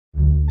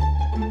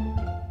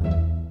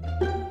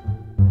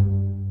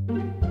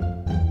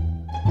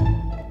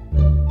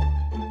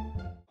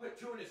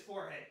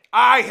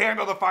I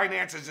handle the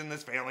finances in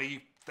this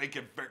family. Thank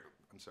you very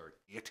I'm sorry.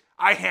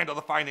 I handle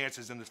the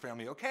finances in this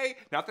family, okay?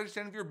 Not that it's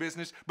none of your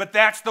business, but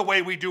that's the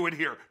way we do it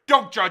here.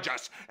 Don't judge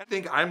us. I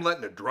think I'm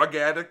letting a drug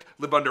addict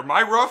live under my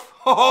roof?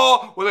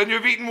 Oh, well then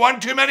you've eaten one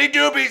too many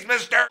doobies,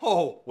 mister.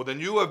 Oh, well then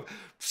you have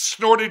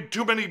snorted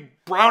too many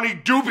brownie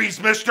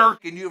doobies, mister.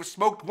 And you have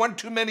smoked one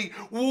too many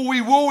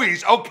wooey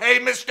wooies, okay,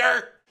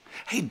 mister?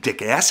 Hey,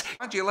 dick ass, why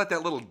don't you let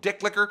that little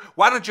dick licker,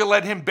 why don't you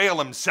let him bail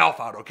himself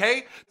out,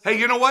 okay? Hey,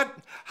 you know what?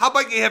 How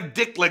about you have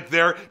Dick Lick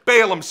there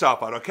bail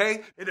himself out,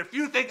 okay? And if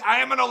you think I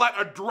am gonna let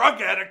a drug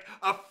addict,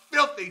 a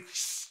filthy,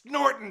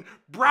 snorting,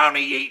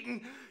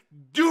 brownie-eating,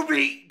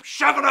 doobie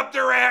shoving up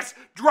their ass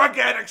drug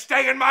addict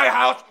stay in my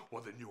house,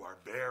 well then you are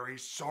very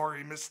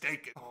sorry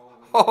mistaken.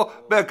 Oh,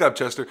 back up,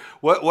 Chester.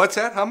 What's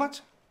that? How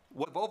much?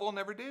 What Volvo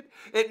never did?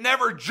 It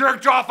never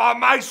jerked off on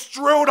my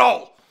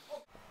strudel!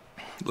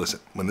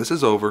 Listen, when this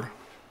is over,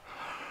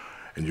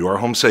 and you are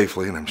home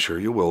safely, and I'm sure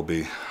you will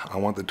be, I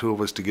want the two of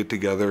us to get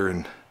together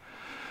and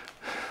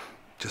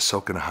just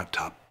soak in a hot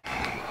tub.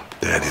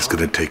 Daddy's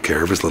gonna take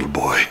care of his little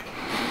boy.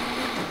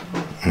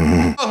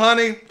 Oh,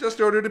 honey,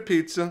 just ordered a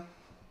pizza.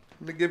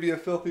 I'm gonna give you a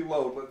filthy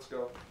load. Let's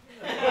go.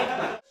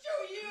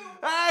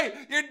 Hey,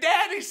 your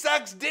daddy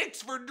sucks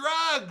dicks for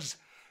drugs.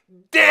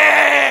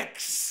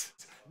 Dicks!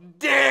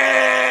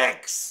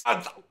 Dicks!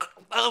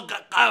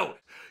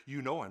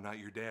 You know I'm not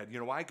your dad. You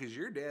know why? Because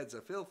your dad's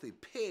a filthy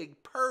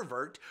pig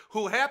pervert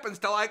who happens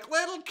to like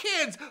little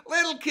kids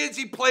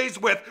he plays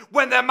with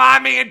when the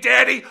mommy and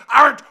daddy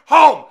aren't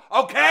home,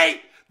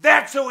 okay?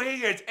 That's who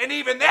he is. And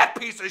even that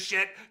piece of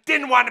shit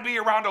didn't want to be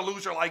around a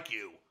loser like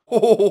you.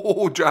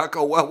 Oh,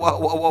 Jocko,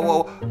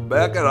 whoa.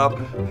 Back it up.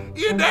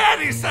 Your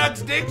daddy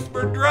sucks dicks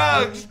for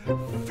drugs.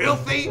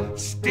 Filthy,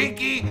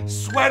 stinky,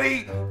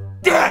 sweaty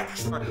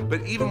dicks.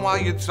 But even while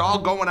it's all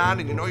going on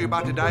and you know you're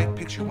about to die,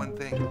 picture one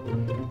thing.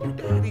 Your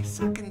daddy's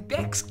sucking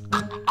dicks.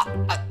 Not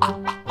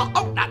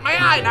my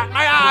eye, not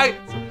my eye.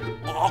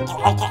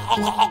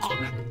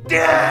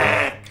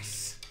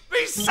 Dicks.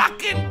 He's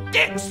sucking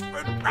dicks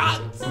for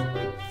drugs.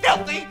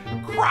 Filthy,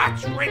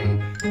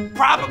 crotch-ridden,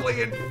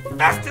 probably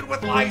infested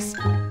with lice.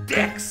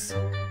 Dicks.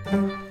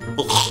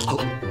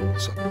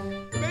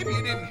 Maybe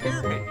you didn't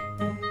hear me.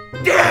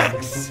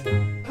 Dicks.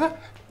 Huh?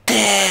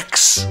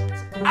 Dicks.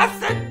 I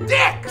said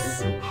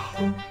dicks.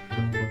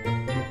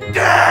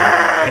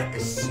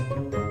 Dicks.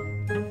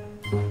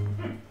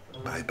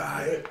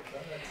 Bye-bye.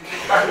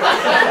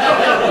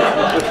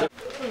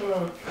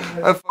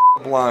 I fucked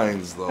up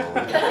lines, though.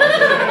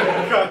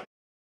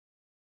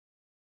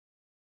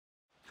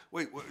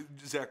 Wait,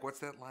 Zach, what's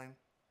that line?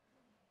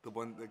 The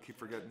one that I keep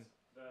forgetting?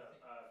 The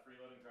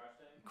freeloading crotch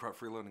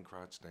stain? Freeloading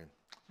crotch stain.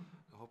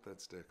 I hope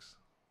that sticks.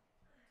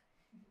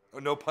 Oh,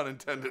 no pun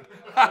intended.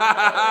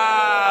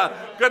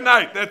 Good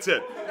night, that's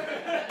it.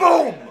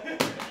 Boom!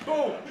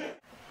 Boom!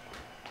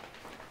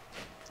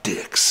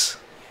 Dicks.